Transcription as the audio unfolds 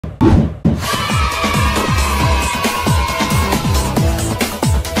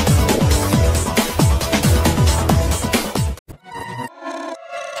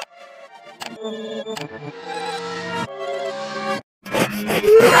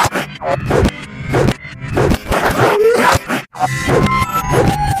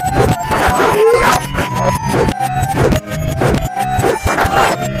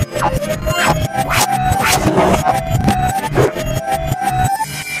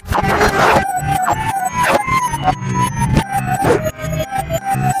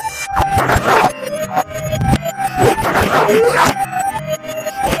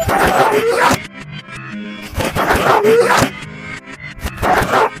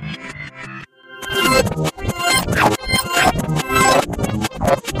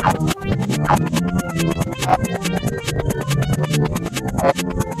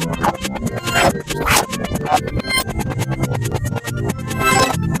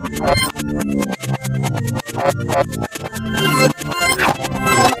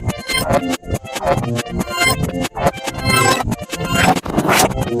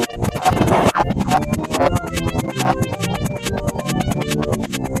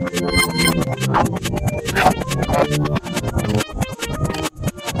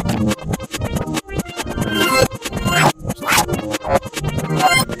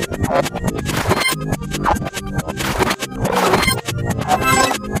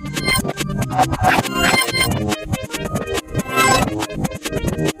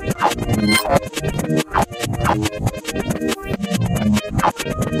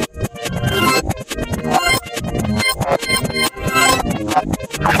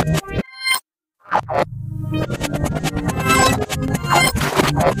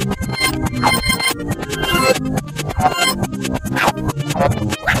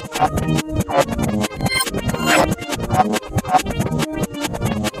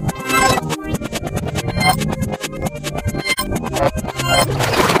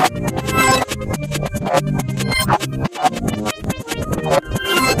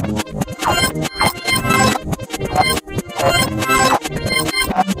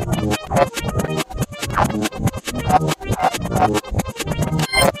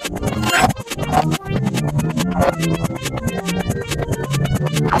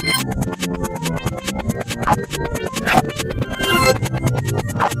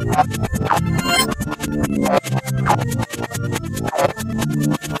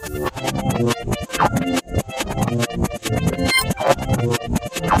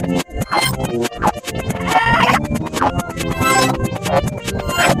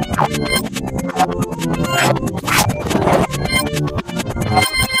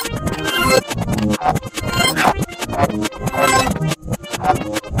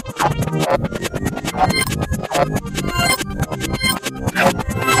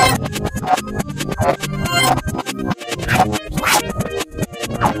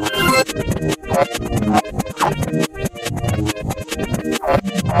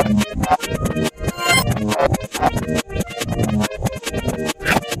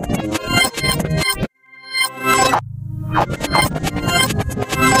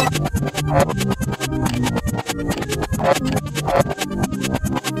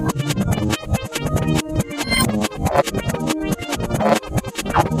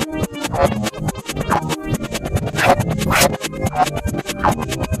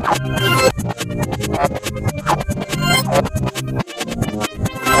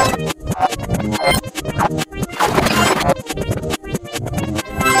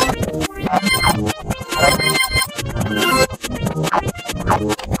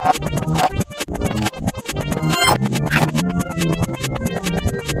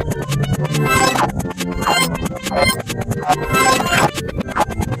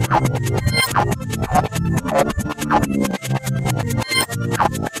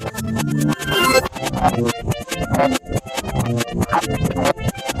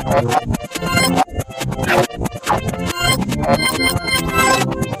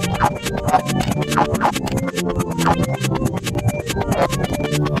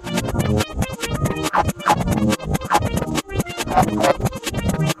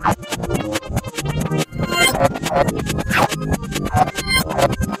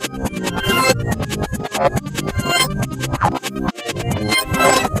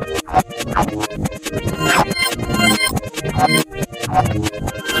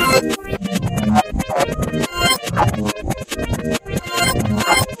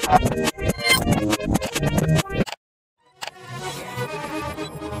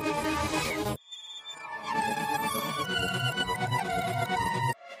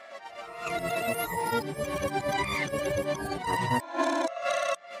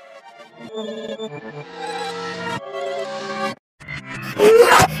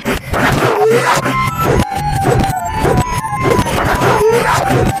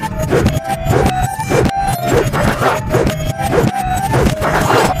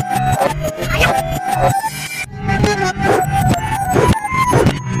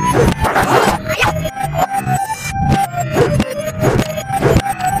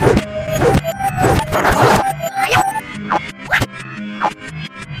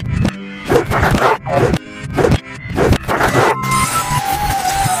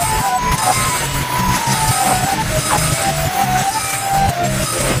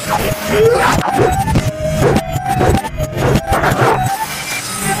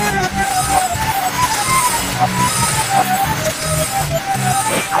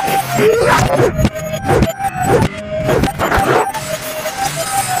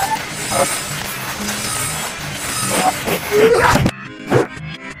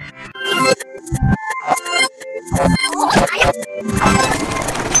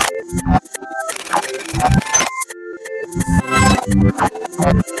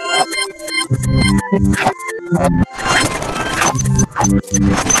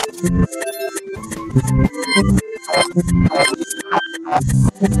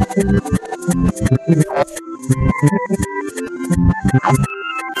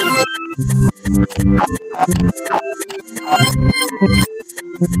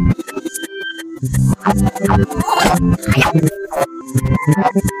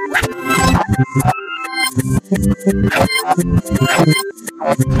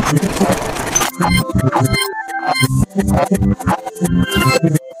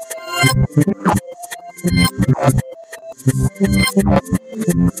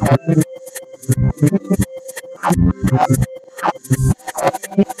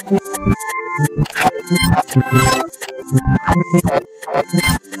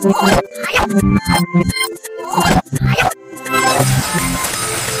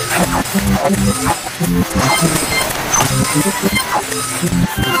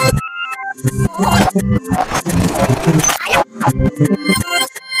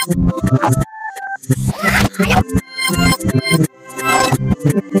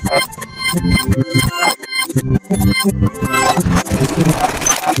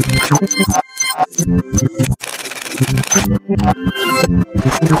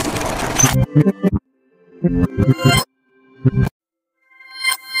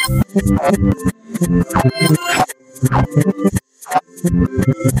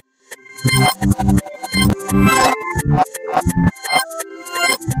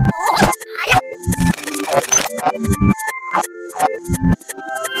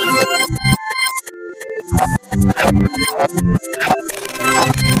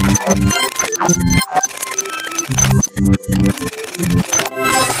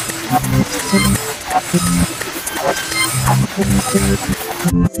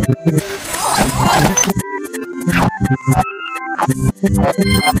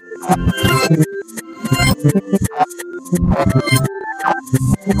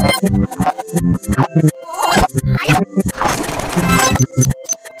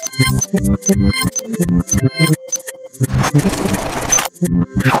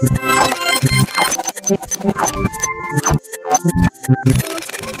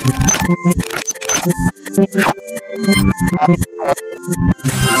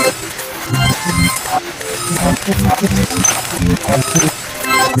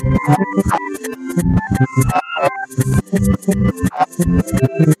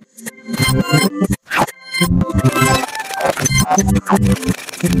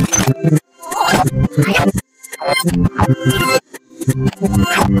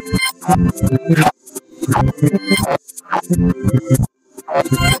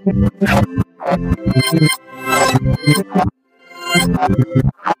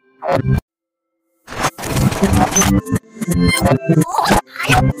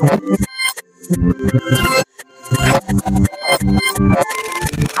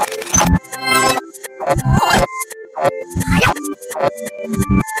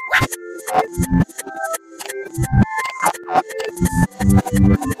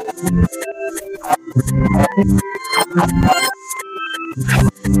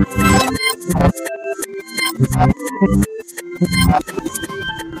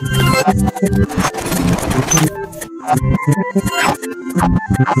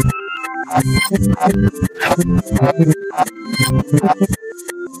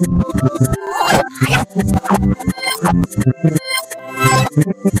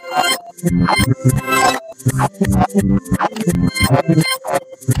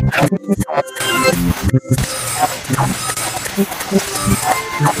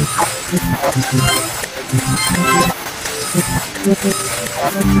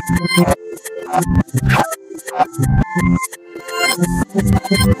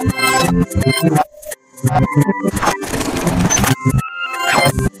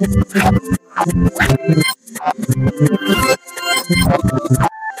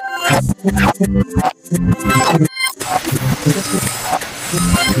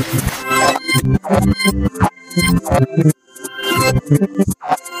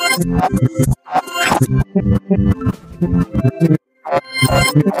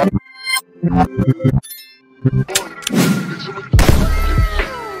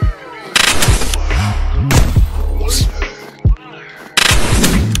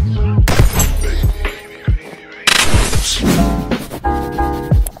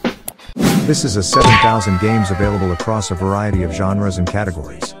This is a 7,000 games available across a variety of genres and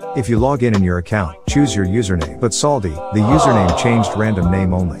categories. If you log in your account, choose your username. But Saldi, the username changed random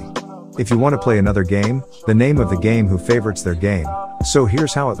name only. If you want to play another game, the name of the game who favorites their game. So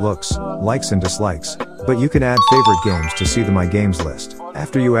here's how it looks, likes and dislikes. But you can add favorite games to see the My Games list.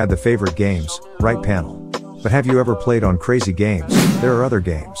 After you add the favorite games, right panel. But have you ever played on Crazy Games? There are other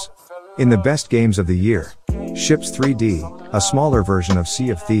games. In the best games of the year, Ships 3D, a smaller version of Sea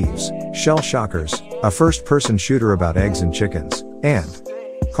of Thieves, Shell Shockers, a first-person shooter about eggs and chickens, and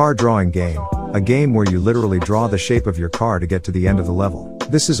Car Drawing Game, a game where you literally draw the shape of your car to get to the end of the level.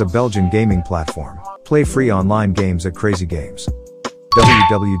 This is a Belgian gaming platform. Play free online games at Crazy Games.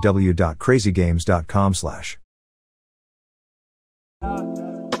 www.crazygames.com/.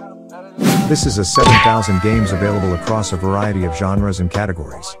 This is a 7,000 games available across a variety of genres and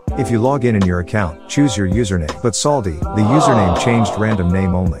categories. If you log in your account, choose your username. But Saldi, the username changed random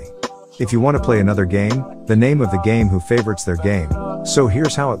name only. If you want to play another game, the name of the game who favorites their game. So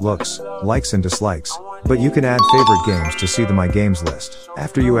here's how it looks, likes and dislikes. But you can add favorite games to see the My Games list.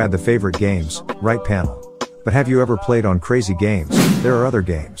 After you add the favorite games, right panel. But have you ever played on Crazy Games? There are other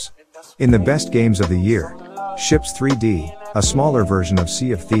games. In the best games of the year, Ships 3D, a smaller version of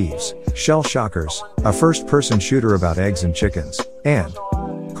Sea of Thieves, Shell Shockers, a first-person shooter about eggs and chickens, and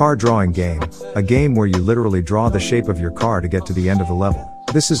Car Drawing Game, a game where you literally draw the shape of your car to get to the end of the level.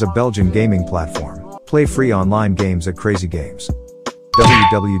 This is a Belgian gaming platform. Play free online games at Crazy Games.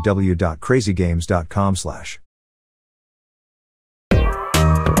 www.crazygames.com/.